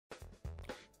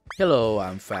Hello,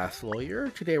 I'm Fast Lawyer.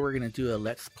 Today we're going to do a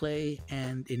Let's Play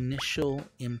and initial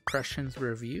impressions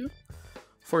review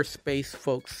for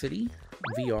Spacefolk City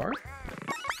VR,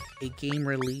 a game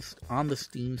released on the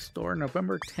Steam Store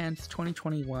November 10th,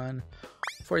 2021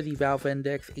 for the Valve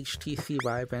Index, HTC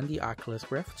Vive, and the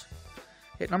Oculus Rift.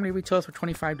 It normally retails for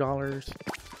 $25.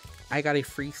 I got a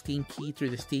free Steam key through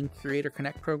the Steam Creator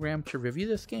Connect program to review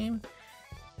this game,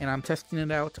 and I'm testing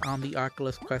it out on the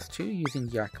Oculus Quest 2 using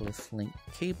the Oculus Link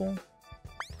cable.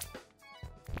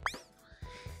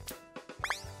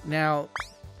 Now,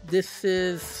 this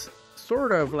is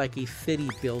sort of like a city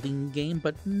building game,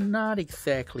 but not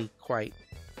exactly quite.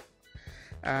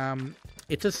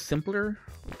 It's a simpler,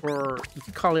 or you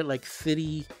could call it like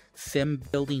city sim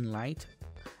building light.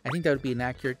 I think that would be an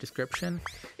accurate description.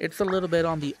 It's a little bit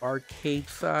on the arcade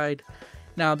side.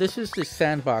 Now, this is the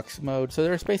sandbox mode, so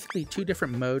there's basically two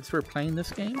different modes for playing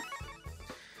this game.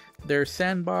 There's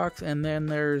sandbox, and then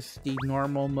there's the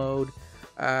normal mode,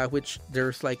 which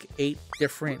there's like 8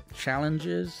 different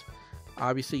challenges.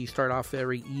 Obviously, you start off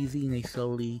very easy, and they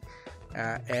slowly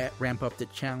ramp up the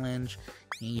challenge,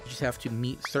 and you just have to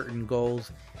meet certain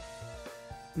goals.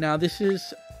 Now, this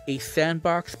is a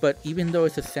sandbox, but even though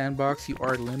it's a sandbox, you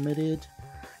are limited.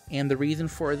 And the reason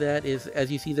for that is,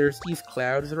 as you see, there's these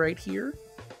clouds right here.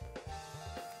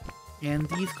 And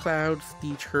these clouds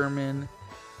determine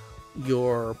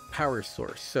your power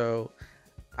source. So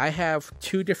I have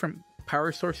 2 different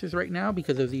power sources right now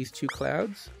because of these 2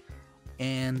 clouds.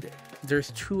 And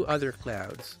there's 2 other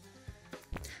clouds.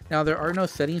 Now, there are no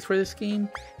settings for this game.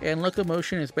 And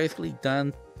locomotion is basically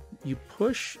done. You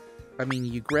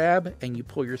grab and you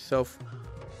pull yourself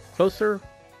closer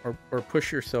or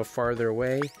push yourself farther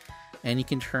away, and you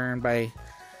can turn by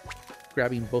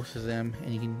grabbing both of them,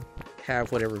 and you can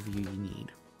have whatever view you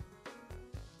need.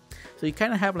 So you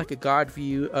kind of have like a god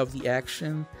view of the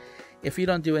action. If you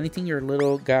don't do anything, your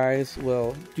little guys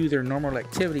will do their normal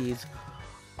activities,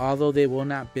 although they will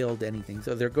not build anything.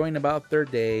 So they're going about their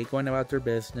day, going about their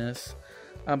business,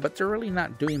 but they're really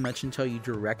not doing much until you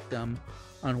direct them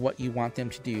on what you want them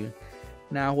to do.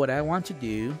 Now, what I want to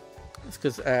do is,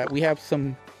 because we have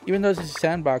some, even though this is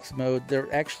sandbox mode,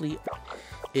 there actually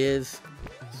is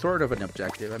sort of an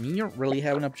objective. I mean, you don't really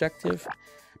have an objective,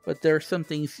 but there are some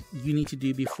things you need to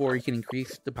do before you can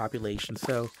increase the population.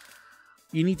 So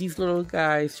you need these little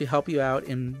guys to help you out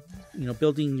in,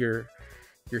 building your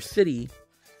city.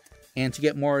 And to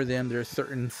get more of them, there's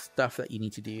certain stuff that you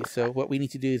need to do. So what we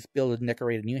need to do is build and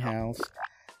decorate a new house,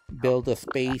 build a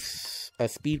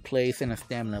speed place, and a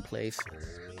stamina place.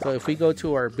 So if we go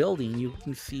to our building, you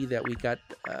can see that we got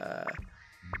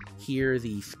here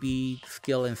the speed,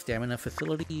 skill, and stamina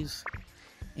facilities,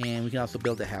 and we can also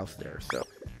build a house there. So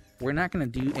we're not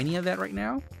going to do any of that right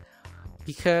now,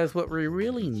 because what we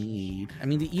really need,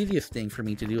 the easiest thing for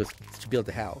me to do is to build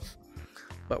a house,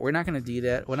 but we're not going to do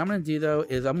that. What I'm going to do though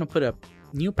is I'm going to put a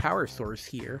new power source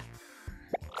here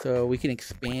so we can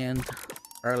expand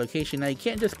our location. Now, you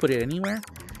can't just put it anywhere.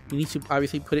 You need to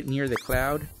obviously put it near the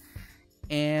cloud.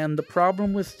 And the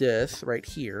problem with this right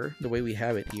here, the way we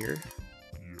have it here,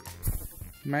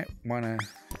 you might want to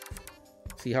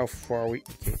see how far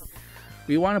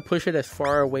we want to push it as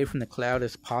far away from the cloud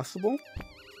as possible.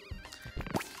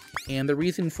 And the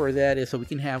reason for that is so we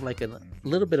can have like a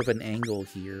little bit of an angle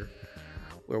here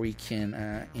where we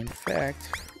can, in fact,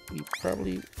 you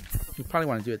probably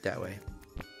want to do it that way.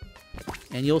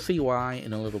 And you'll see why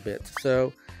in a little bit.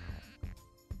 So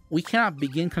we cannot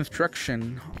begin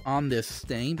construction on this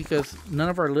thing because none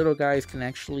of our little guys can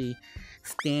actually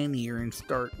stand here and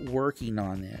start working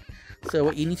on it. So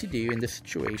what you need to do in this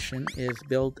situation is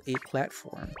build a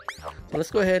platform. So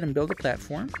let's go ahead and build a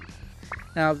platform.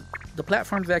 Now, the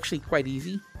platform is actually quite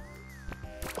easy.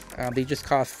 They just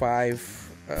cost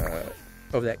 5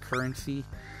 of that currency.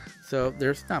 So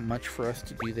there's not much for us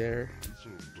to do there.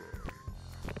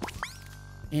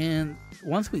 And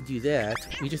once we do that,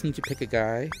 we just need to pick a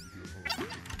guy,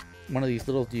 one of these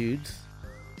little dudes.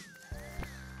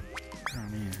 Oh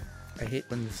man, I hate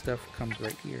when this stuff comes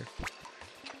right here.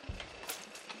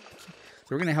 So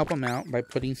we're going to help him out by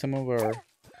putting some of our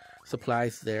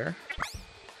supplies there.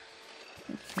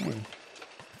 Okay.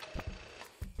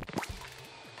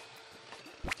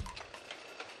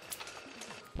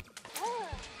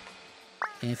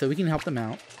 And so we can help them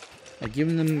out by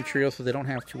giving them materials so they don't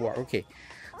have to walk. Okay.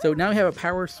 So now we have a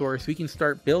power source. We can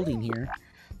start building here.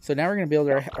 So now we're going to build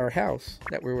our house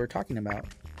that we were talking about.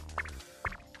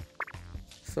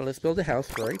 So let's build a house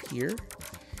right here.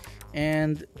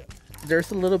 And there's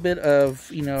a little bit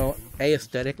of,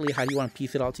 aesthetically, how do you want to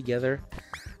piece it all together?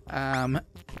 I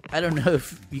don't know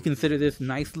if you consider this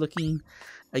nice looking.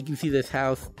 You can see this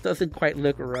house doesn't quite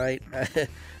look right.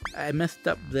 I messed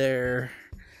up there.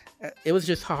 It was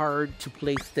just hard to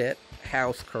place that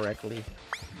house correctly.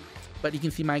 But you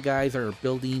can see my guys are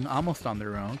building almost on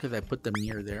their own because I put them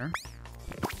near there.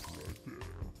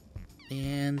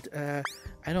 And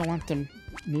I don't want them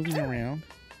moving around.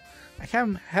 I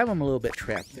have them a little bit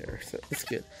trapped there, so it's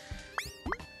good.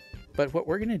 But what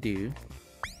we're going to do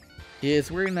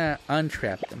is we're going to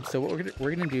untrap them. So what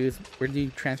we're going to do is we're going to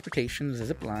do transportation, the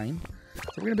zip line. So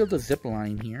we're going to build a zip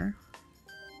line here.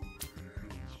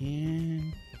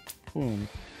 And boom.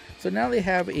 So now they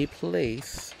have a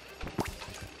place.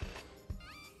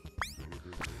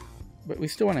 But we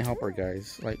still want to help our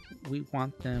guys. Like, we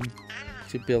want them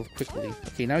to build quickly.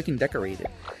 Okay, now we can decorate it.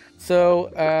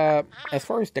 So, as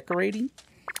far as decorating,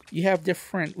 you have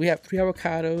different... We have 3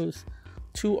 avocados,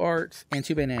 2 arts, and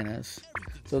 2 bananas.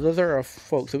 So those are our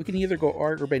folks. So we can either go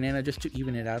art or banana just to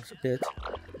even it out a bit.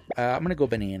 I'm going to go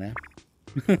banana.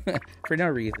 For no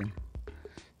reason.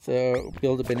 So,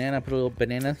 build a banana, put a little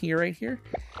banana here, right here.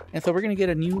 And so we're going to get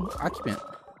a new occupant.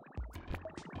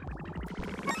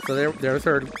 So there's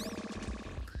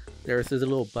this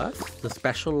little bus, the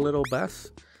special little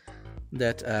bus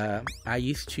that I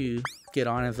used to get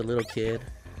on as a little kid.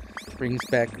 Brings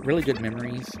back really good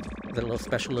memories. The little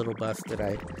special little bus that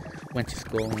I went to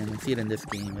school in, and see it in this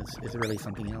game is really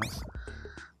something else.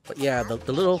 But yeah, the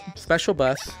little special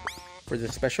bus for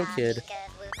the special kid.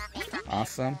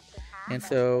 Awesome. And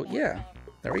so, yeah,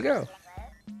 there we go.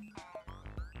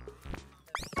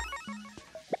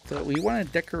 So we want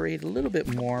to decorate a little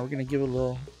bit more. We're going to give a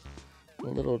little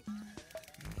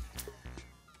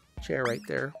chair right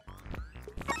there.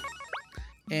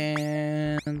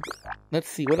 And let's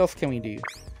see, what else can we do?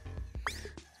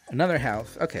 Another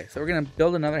house. Okay, so we're going to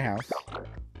build another house.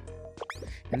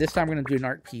 And this time we're going to do an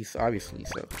art piece, obviously.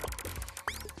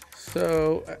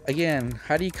 So again,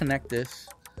 how do you connect this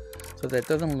so that it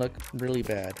doesn't look really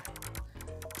bad?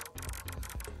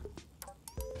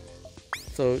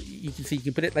 So you can see, you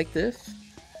can put it like this.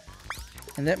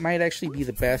 And that might actually be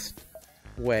the best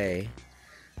way.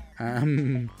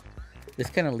 This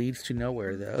kind of leads to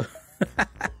nowhere, though.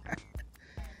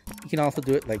 You can also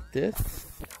do it like this.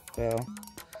 Well,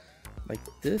 like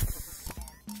this.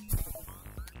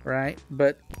 Right?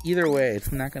 But either way,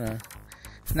 it's not gonna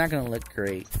look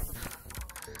great.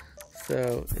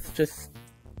 So it's just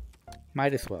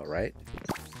might as well, right?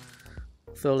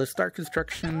 So let's start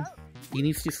construction. He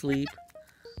needs to sleep.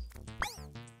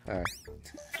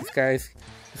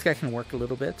 This guy can work a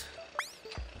little bit.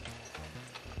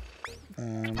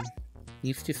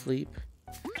 Needs to sleep.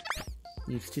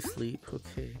 Needs to sleep.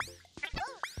 Okay.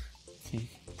 Okay.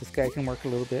 This guy can work a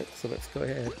little bit, so let's go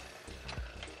ahead.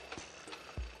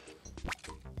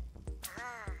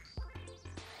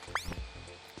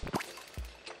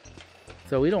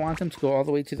 So we don't want them to go all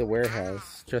the way to the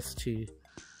warehouse just to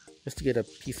get a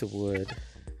piece of wood.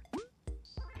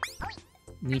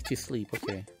 Need to sleep.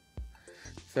 Okay.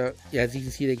 So yeah, as you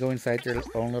can see, they go inside their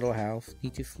own little house.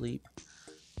 Need to sleep.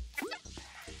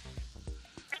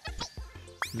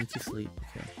 Need to sleep.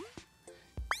 Okay.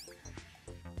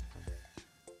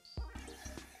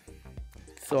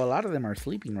 So a lot of them are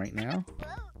sleeping right now.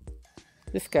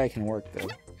 This guy can work though.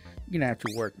 You're gonna have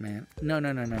to work, man. No.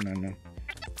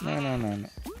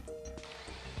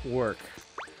 Work.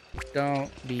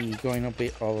 Don't be going up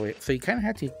it all the way. So you kind of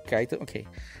have to guide them. Okay.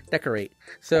 Decorate.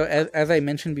 So as I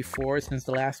mentioned before, since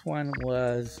the last one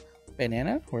was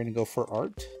banana, we're gonna go for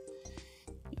art.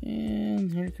 And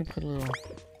here you can put a little.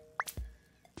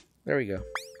 There we go.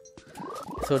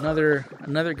 So another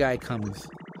guy comes.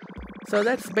 So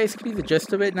that's basically the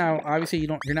gist of it. Now, obviously,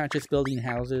 you're not just building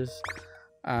houses.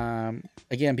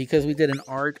 Again, because we did an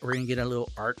art, we're gonna get a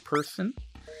little art person,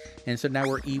 and so now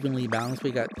we're evenly balanced.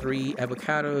 We got 3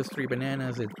 avocados, 3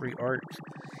 bananas, and 3 art.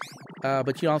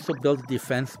 But you also build a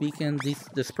defense beacon.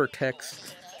 This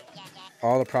protects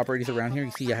all the properties around here.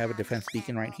 You see, I have a defense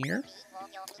beacon right here.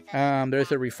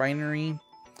 There's a refinery.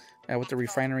 What the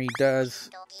refinery does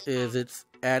is it's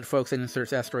add folks and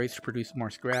inserts asteroids to produce more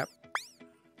scrap.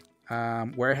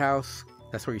 Warehouse,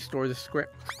 that's where you store the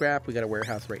scrap. We got a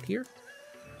warehouse right here.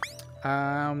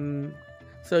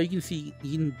 So you can see,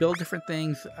 you can build different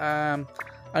things.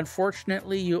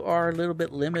 Unfortunately, you are a little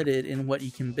bit limited in what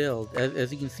you can build.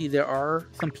 As you can see, there are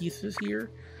some pieces here.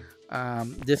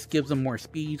 This gives them more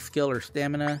speed, skill, or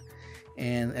stamina.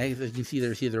 And as you can see,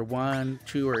 there's either 1,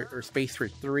 2, or space for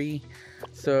 3.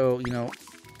 So,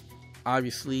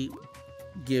 obviously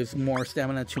gives more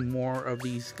stamina to more of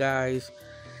these guys.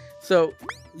 So,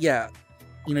 yeah,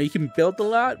 you can build a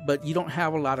lot, but you don't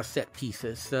have a lot of set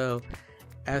pieces. So,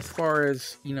 as far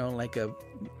as, you know, like a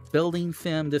building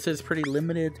sim, this is pretty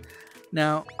limited.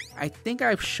 Now, I think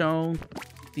I've shown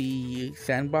the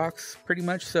sandbox pretty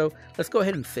much, so let's go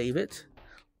ahead and save it.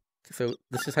 So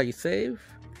this is how you save.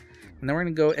 And then we're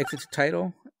going to go exit to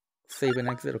title, save and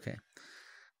exit, okay.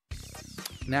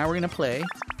 Now we're going to play.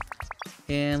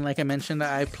 And like I mentioned,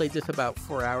 I played this about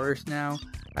 4 hours now.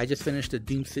 I just finished the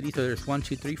Doom City, so there's 1,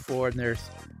 2, 3, 4, and there's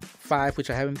 5, which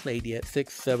I haven't played yet,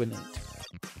 6, 7, 8.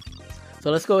 So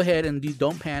let's go ahead and do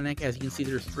Don't Panic. As you can see,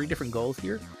 there's 3 different goals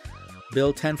here.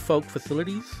 Build 10 folk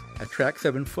facilities, attract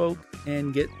 7 folk,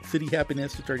 and get city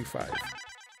happiness to 35.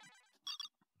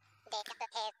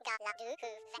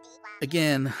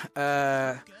 Again,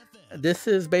 this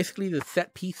is basically the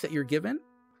set piece that you're given.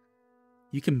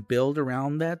 You can build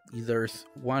around that. There's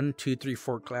 1, 2, 3,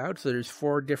 4 clouds. So there's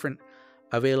 4 different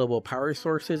available power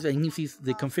sources, and you see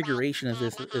the configuration of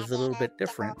this is a little bit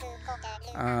different.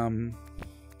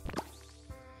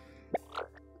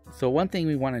 So one thing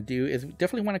we want to do is we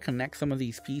definitely want to connect some of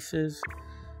these pieces.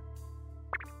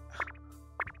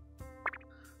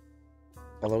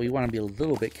 Although we want to be a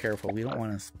little bit careful. We don't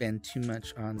want to spend too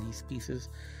much on these pieces.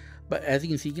 But as you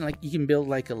can see, you can build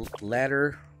like a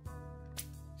ladder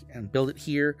and build it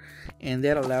here, and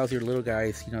that allows your little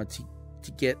guys, you know,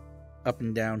 to get up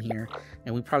and down here.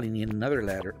 And we probably need another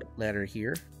ladder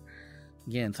here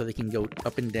again, so they can go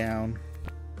up and down.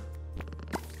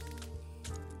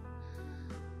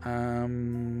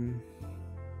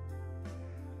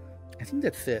 I think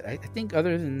that's it. I think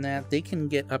other than that, they can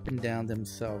get up and down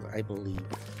themselves, I believe.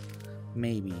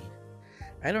 Maybe.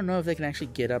 I don't know if they can actually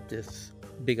get up this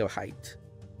big of height.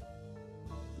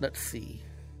 Let's see.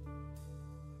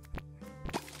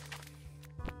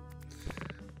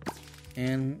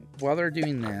 And while they're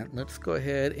doing that, let's go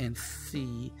ahead and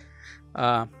see.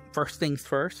 First things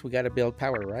first, we got to build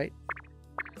power, right?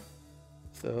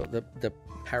 So the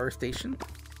power station.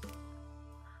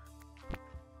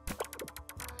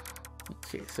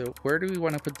 Okay, so where do we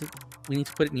want to put this? We need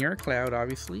to put it near a cloud,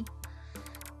 obviously.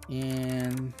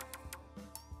 And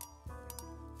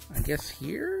I guess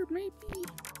here, maybe?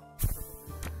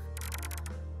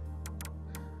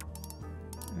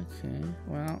 Okay,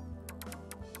 well,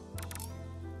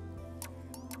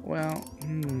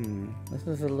 this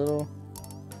is a little...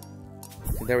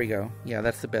 Okay, there we go. Yeah,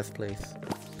 that's the best place.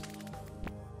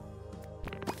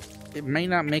 It may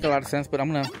not make a lot of sense, but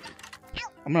I'm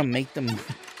gonna make them...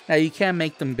 Now, you can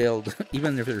make them build,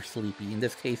 even if they're sleepy. In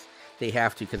this case, they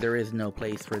have to, because there is no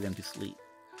place for them to sleep.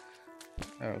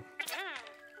 Oh.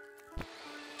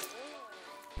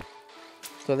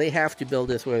 So they have to build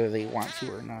this whether they want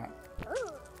to or not.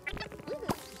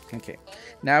 Okay.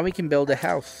 Now we can build a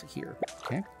house here.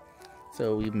 Okay.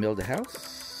 So we can build a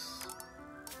house.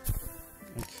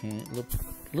 Okay. A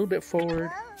little bit forward.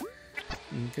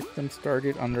 And get them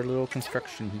started on their little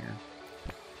construction here.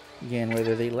 Again,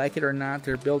 whether they like it or not,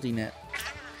 they're building it.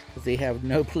 Because they have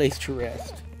no place to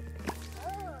rest.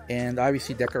 And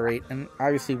obviously decorate. And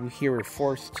obviously here we're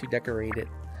forced to decorate it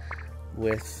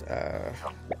with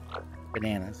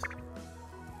bananas.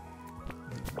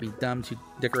 It'd be dumb to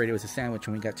decorate it with a sandwich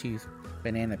when we got 2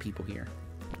 banana people here.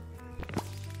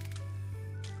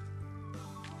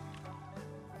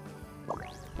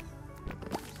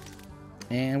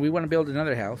 And we want to build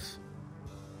another house.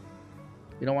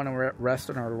 We don't want to rest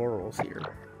on our laurels here.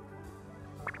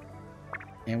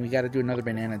 And we got to do another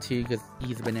banana too, because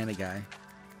he's a banana guy.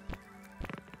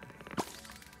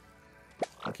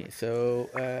 Okay, so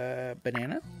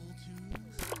banana.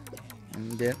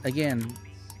 And then again,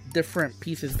 different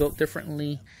pieces built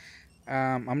differently.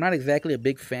 I'm not exactly a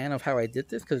big fan of how I did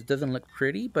this, because it doesn't look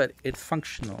pretty, but it's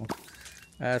functional.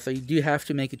 So you do have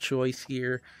to make a choice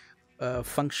here.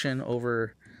 Function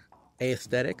over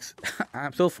aesthetics.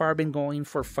 So far I've been going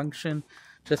for function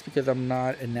just because I'm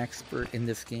not an expert in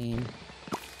this game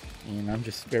and I'm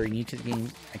just very new to the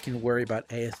game. I can worry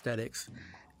about aesthetics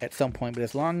at some point, but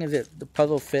as long as the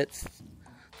puzzle fits,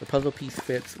 the puzzle piece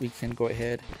fits, we can go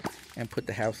ahead and put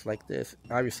the house like this.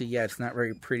 Obviously, yeah, it's not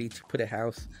very pretty to put a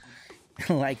house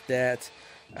like that,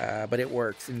 but it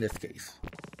works in this case.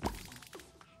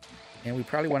 And we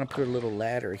probably want to put a little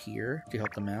ladder here to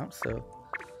help them out. So,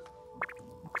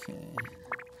 okay.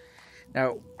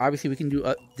 Now, obviously, we can do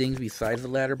things besides the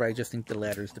ladder, but I just think the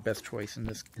ladder is the best choice in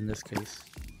this case.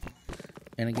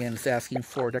 And again, it's asking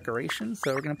for decoration,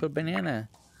 so we're gonna put banana.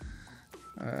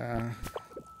 Are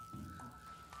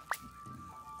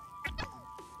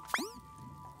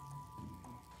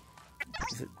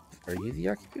you the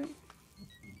occupant?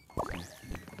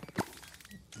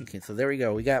 Okay, so there we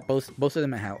go. We got both of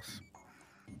them a house.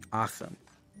 Awesome.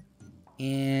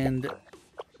 And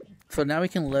so now we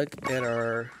can look at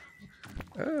our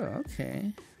Oh,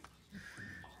 okay.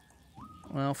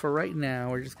 Well, for right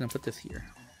now, we're just gonna put this here.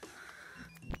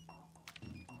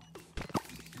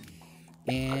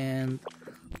 And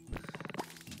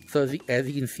so as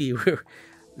you can see,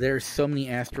 there's so many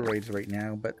asteroids right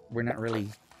now, but we're not really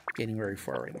getting very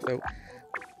far right now. So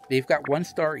they've got 1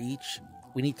 star each.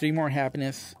 We need 3 more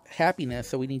happiness,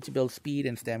 so we need to build speed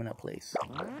and stamina place.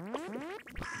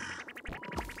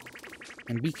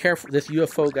 And be careful, this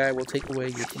UFO guy will take away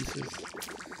your pieces.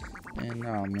 And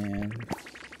oh man,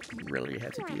 you really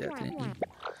had to do that, didn't you?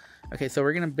 Okay, so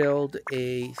we're gonna build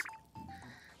a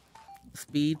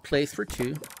speed place for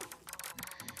 2.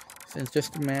 So it's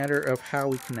just a matter of how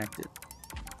we connect it.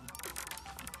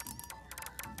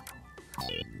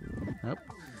 Nope.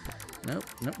 Nope,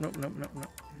 nope, nope, nope, nope, nope.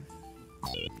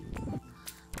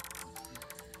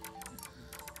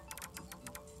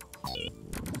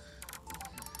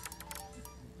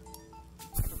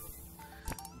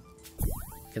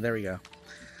 Okay, there we go.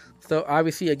 So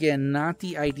obviously, again, not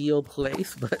the ideal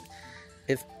place, but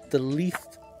it's the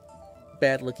least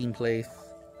bad looking place.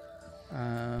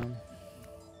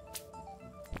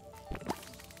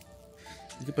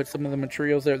 You can put some of the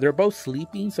materials there. They're both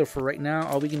sleeping, so for right now,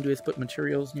 all we can do is put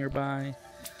materials nearby.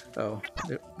 Oh,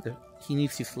 he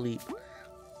needs to sleep.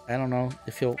 I don't know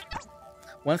if he'll...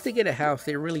 Once they get a house,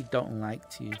 they really don't like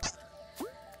to.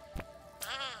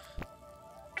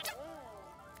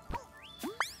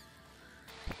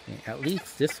 Okay, at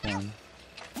least this one.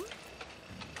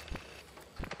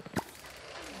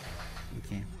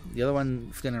 Okay, the other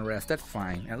one's gonna rest. That's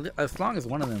fine, as long as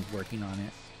one of them's working on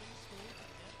it.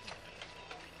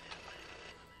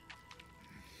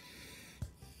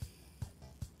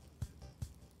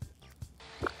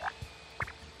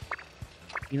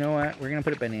 You know what? We're gonna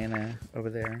put a banana over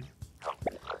there.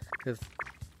 Because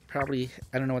probably,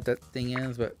 I don't know what that thing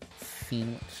is, but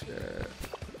we're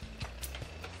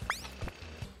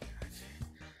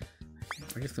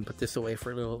just gonna put this away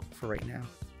for right now.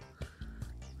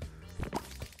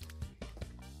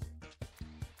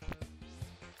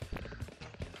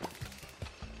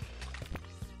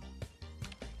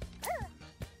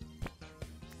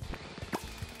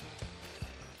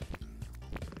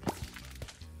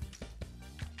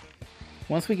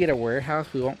 Once we get a warehouse,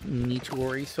 we won't need to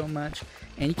worry so much.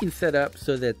 And you can set up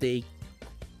so that they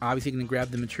obviously can grab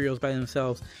the materials by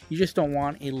themselves. You just don't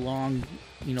want a long,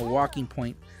 walking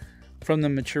point from the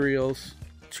materials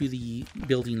to the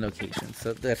building location.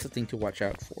 So that's the thing to watch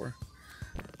out for.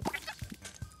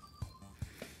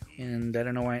 And I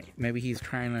don't know why, maybe he's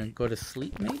trying to go to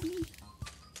sleep, maybe?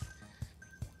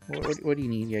 What do you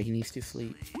need? Yeah, he needs to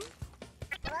sleep.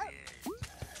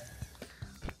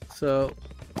 So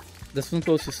this one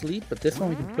goes to sleep, but this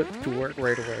one we can put to work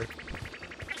right away.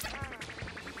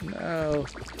 No.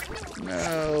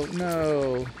 No,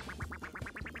 no.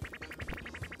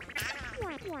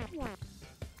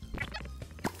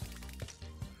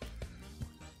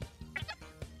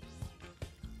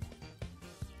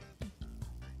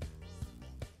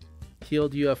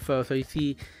 Killed UFO. So you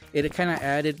see, it kind of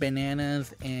added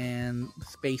bananas and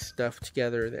space stuff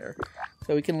together there.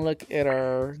 So we can look at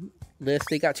our list.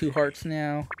 They got 2 hearts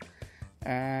now.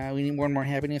 We need 1 more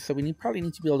happiness, so we probably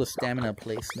need to build a stamina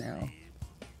place now.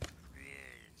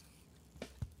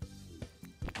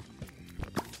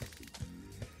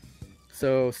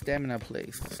 So stamina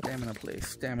place, stamina place,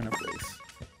 stamina place.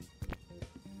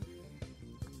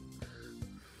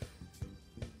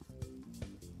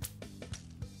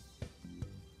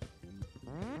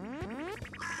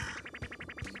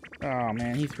 Oh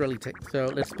man, he's really so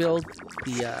let's build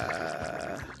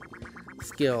the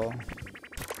skill.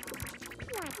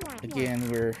 Again,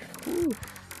 this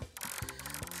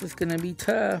is gonna be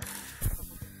tough.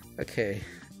 Okay,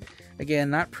 again,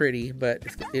 not pretty, but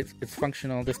it's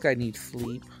functional. This guy needs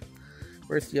sleep.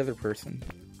 Where's the other person?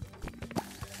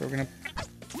 So we're gonna.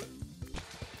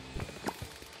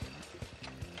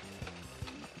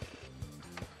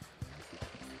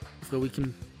 So we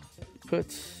can put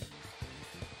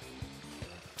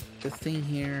this thing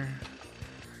here.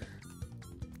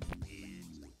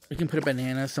 We can put a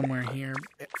banana somewhere here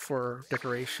for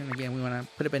decoration. Again, we want to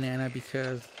put a banana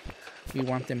because we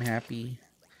want them happy.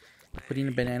 Putting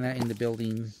a banana in the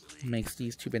building makes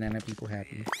these 2 banana people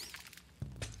happy.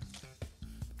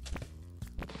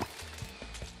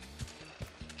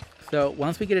 So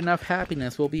once we get enough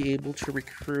happiness, we'll be able to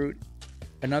recruit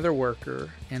another worker,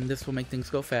 and this will make things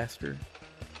go faster.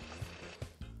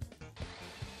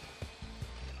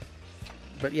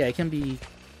 But yeah, it can be...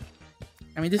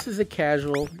 I mean, this is a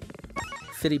casual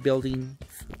city building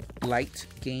light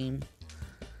game.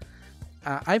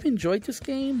 I've enjoyed this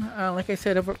game. Like I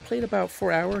said, I've played about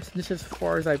 4 hours. This is as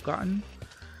far as I've gotten.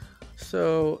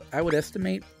 So I would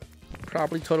estimate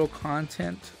probably total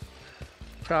content,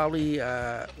 probably,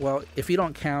 well, if you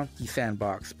don't count the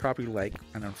sandbox, probably like,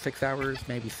 I don't know, 6 hours,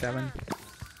 maybe 7.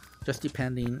 Just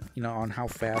depending, you know, on how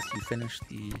fast you finish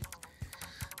the...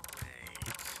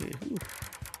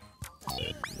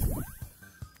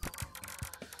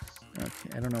 Okay,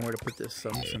 I don't know where to put this, so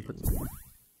I'm just gonna put this.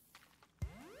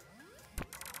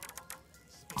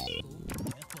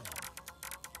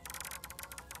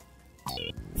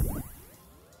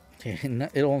 Okay,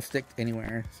 it won't stick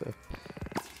anywhere, so...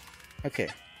 Okay.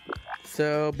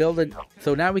 So,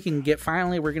 so now we can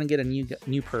finally we're gonna get a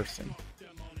new person.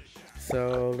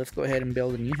 So, let's go ahead and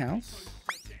build a new house.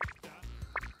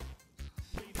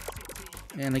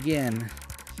 And again,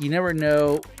 you never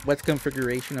know what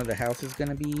configuration of the house is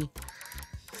gonna be.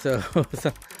 So, oh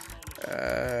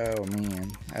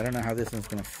man, I don't know how this one's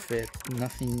gonna fit.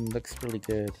 Nothing looks really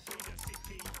good.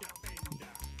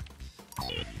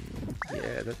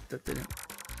 Yeah, that didn't.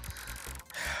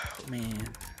 Oh, man.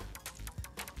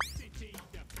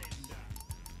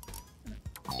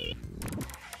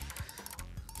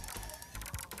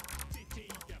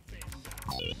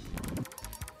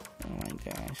 Oh my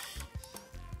gosh.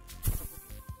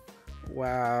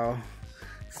 Wow.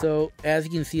 So, as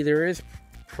you can see, there is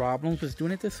problems with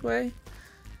doing it this way.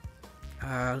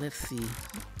 Let's see.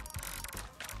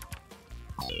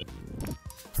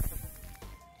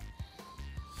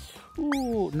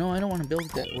 Ooh, no, I don't want to build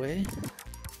it that way.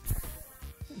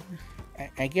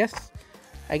 I guess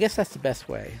that's the best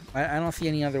way. I don't see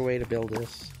any other way to build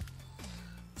this.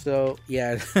 So,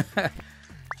 yeah.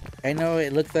 I know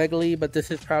it looks ugly, but this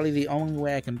is probably the only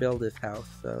way I can build this house.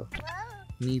 So,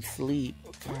 need sleep.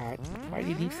 God, why do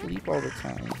you need sleep all the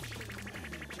time?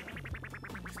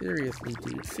 Seriously,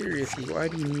 dude. Seriously, why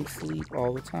do you need sleep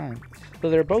all the time? So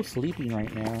they're both sleeping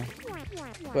right now.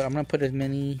 But I'm going to put as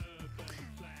many...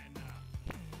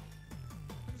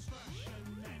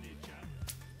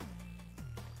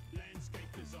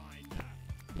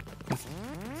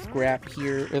 scrap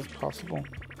here as possible.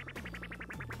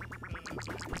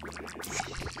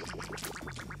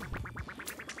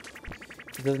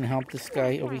 It doesn't help this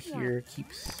guy over here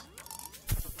keeps...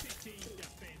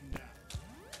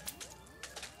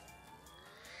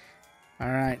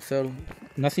 Alright, so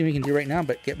nothing we can do right now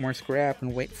but get more scrap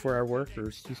and wait for our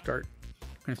workers to start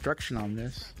construction on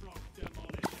this.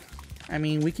 I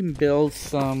mean, we can build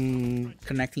some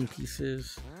connecting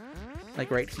pieces,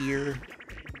 like right here.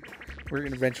 We're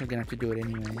eventually gonna have to do it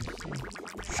anyway.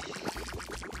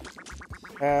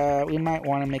 So. We might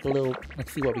want to make a little...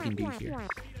 Let's see what we can do here.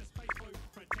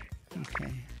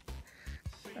 Okay.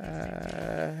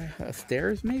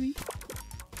 Stairs, maybe?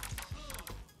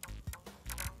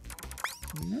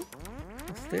 No?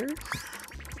 Stairs?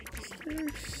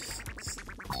 Stairs?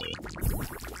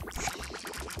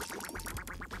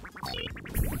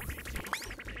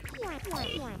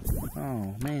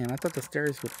 Oh, man. I thought the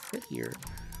stairs would fit here.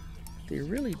 They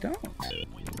really don't.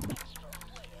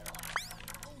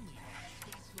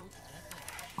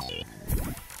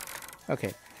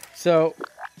 Okay, so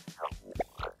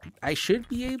I should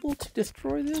be able to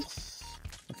destroy this.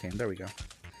 Okay, there we go.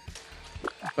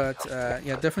 But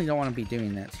yeah, definitely don't want to be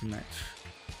doing that too much.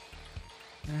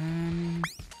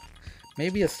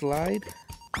 Maybe a slide.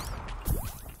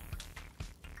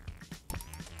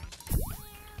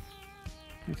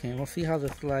 Okay, we'll see how the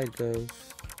slide goes.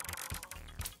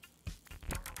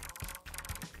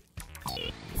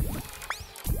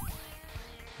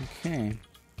 Okay.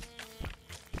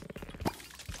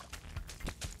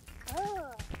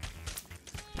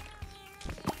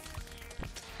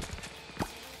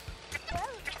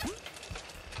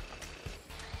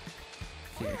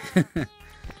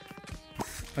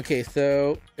 Okay,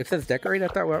 so it says decorate. I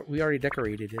thought we already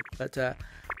decorated it, but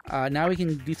now we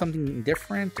can do something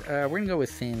different. We're gonna go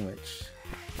with sandwich,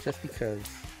 just because.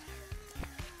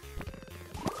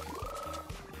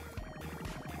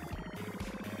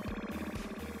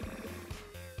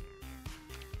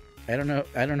 I don't know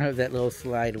if that little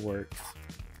slide works.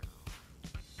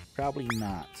 Probably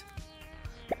not.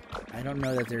 I don't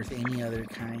know that there's any other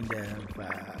kind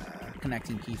of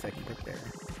connecting piece I can put there.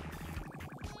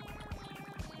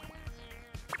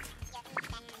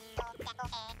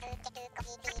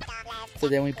 So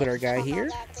then we put our guy here.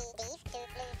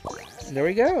 And there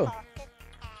we go.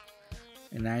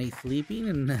 And now he's sleeping.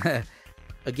 And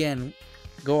again,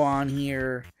 go on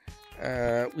here.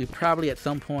 We probably at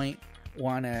some point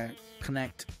want to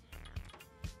connect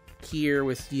here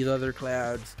with these other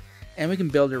clouds. And we can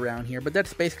build around here. But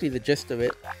that's basically the gist of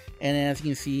it. And as you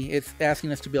can see, it's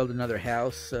asking us to build another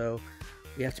house. So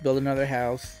we have to build another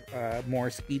house.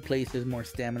 More speed places, more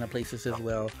stamina places as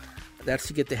well. That's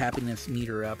to get the happiness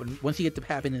meter up. And once you get the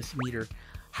happiness meter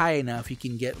high enough, you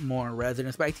can get more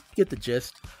residents. But I think you get the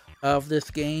gist of this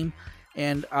game.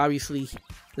 And obviously,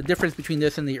 the difference between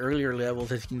this and the earlier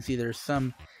levels, as you can see, there's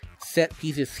some set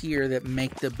pieces here that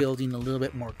make the building a little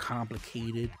bit more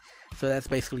complicated. So that's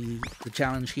basically the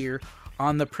challenge here.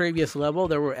 On the previous level,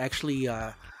 there were actually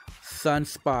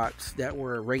sunspots that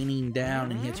were raining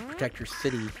down, and you had to protect your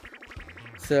city.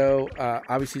 So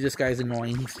obviously this guy's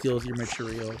annoying. He steals your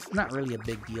materials. Not really a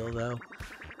big deal though.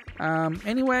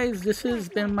 Anyways, this has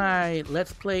been my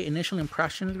Let's Play Initial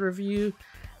Impressions review.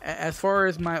 As far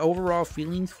as my overall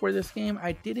feelings for this game,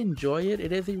 I did enjoy it.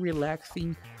 It is a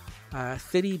relaxing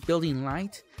city building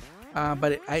light.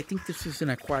 But I think this is an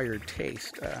acquired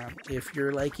taste. If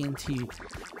you're like into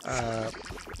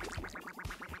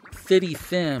city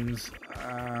sims,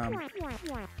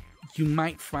 you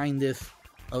might find this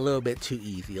a little bit too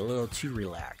easy, a little too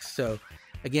relaxed. So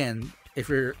again, if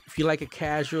you like a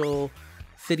casual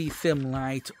city sim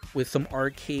light with some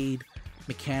arcade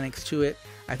mechanics to it,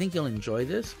 I think you'll enjoy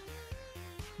this.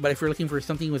 But if you're looking for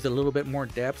something with a little bit more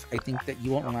depth, I think that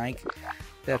you won't like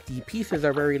that the pieces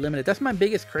are very limited. That's my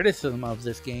biggest criticism of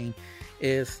this game,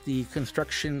 is the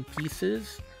construction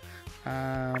pieces.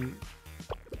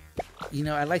 You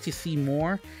know, I'd like to see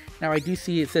more. Now I do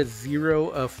see it says 0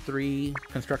 of 3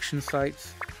 construction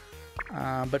sites,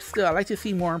 but still I like to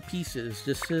see more pieces.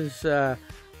 This is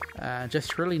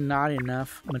just really not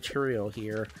enough material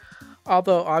here.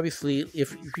 Although obviously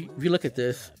if you look at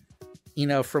this, you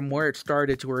know, from where it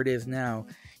started to where it is now,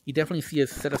 you definitely see a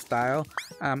set of style.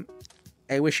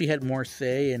 I wish you had more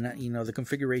say in, you know, the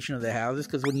configuration of the houses,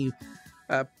 because when you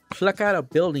pluck out a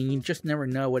building, you just never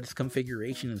know what its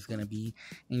configuration is going to be,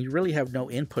 and you really have no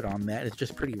input on that. It's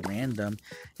just pretty random.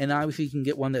 And obviously you can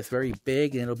get one that's very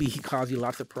big, and it'll cause you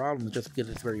lots of problems just because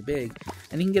it's very big,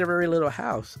 and you can get a very little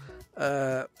house.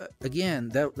 Again,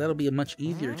 that'll be much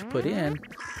easier to put in,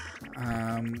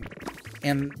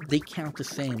 and they count the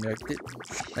same.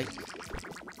 Like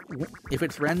if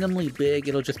it's randomly big,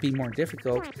 it'll just be more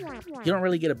difficult. You don't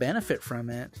really get a benefit from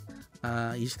it.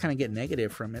 You just kind of get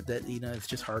negative from it, that, you know, it's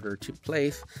just harder to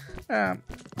place.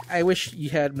 I wish you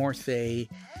had more say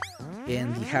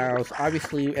in the house.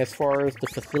 Obviously, as far as the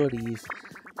facilities,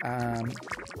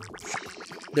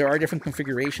 there are different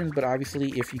configurations, but obviously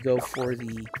if you go for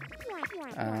the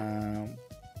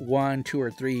 1, 2,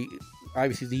 or 3,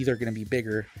 obviously these are going to be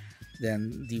bigger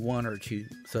than the 1 or 2,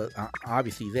 so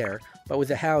obviously there. But with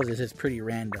the houses, it's pretty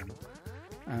random.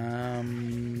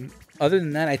 Other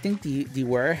than that, I think the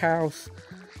warehouse,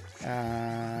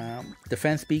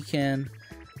 defense beacon,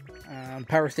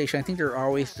 power station, I think they're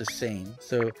always the same.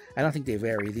 So I don't think they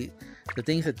vary. The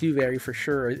things that do vary for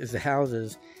sure is the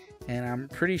houses, and I'm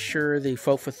pretty sure the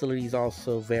folk facilities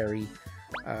also vary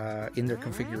in their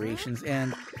configurations.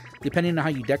 And depending on how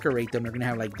you decorate them, they're going to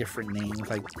have like different names.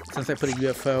 Like since I put a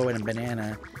UFO and a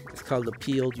banana, it's called the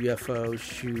peeled UFO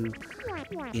shoe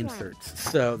inserts.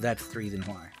 So that's the reason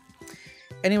why.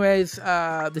 Anyways,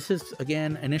 this is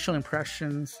again initial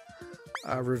impressions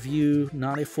review,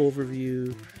 not a full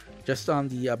review, just on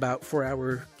the about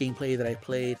 4-hour gameplay that I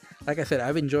played. Like I said,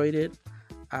 I've enjoyed it.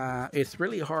 It's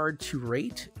really hard to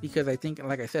rate because I think,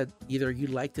 like I said, either you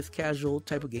like this casual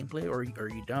type of gameplay or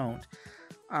you don't.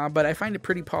 But I find it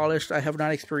pretty polished. I have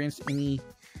not experienced any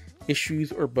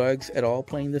issues or bugs at all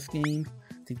playing this game.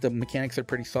 I think the mechanics are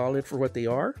pretty solid for what they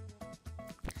are.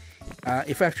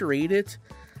 If I have to rate it,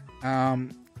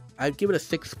 I'd give it a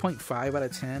 6.5 out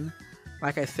of 10.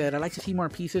 Like I said, I like to see more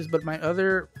pieces, but my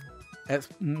other,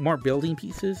 more building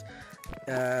pieces,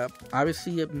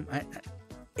 obviously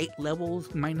 8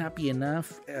 levels might not be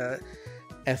enough.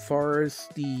 As far as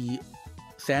the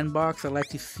sandbox, I like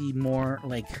to see more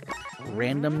like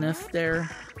randomness there,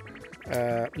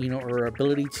 you know, or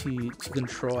ability to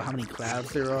control how many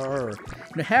clouds there are, or,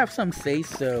 you know, have some say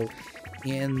so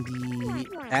in the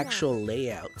actual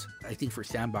layout. I think for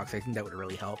sandbox, I think that would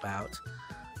really help out.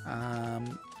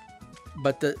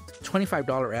 But the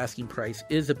 $25 asking price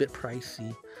is a bit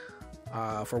pricey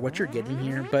for what you're getting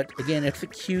here. But again, it's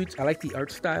cute. I like the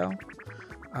art style.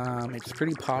 It's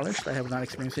pretty polished. I have not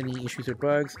experienced any issues or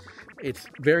bugs. It's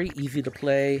very easy to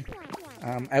play.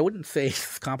 I wouldn't say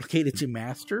it's complicated to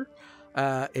master.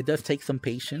 It does take some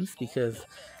patience because,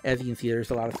 as you can see,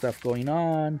 there's a lot of stuff going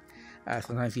on.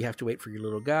 Sometimes you have to wait for your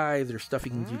little guys. There's stuff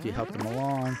you can do to help them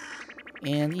along.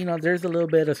 And, you know, there's a little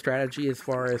bit of strategy as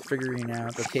far as figuring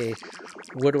out, okay,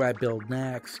 what do I build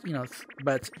next? You know,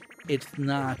 but it's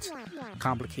not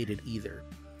complicated either.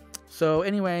 So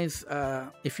anyways,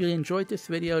 if you enjoyed this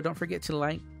video, don't forget to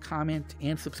like, comment,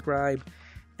 and subscribe.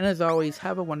 And as always,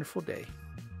 have a wonderful day.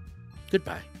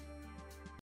 Goodbye.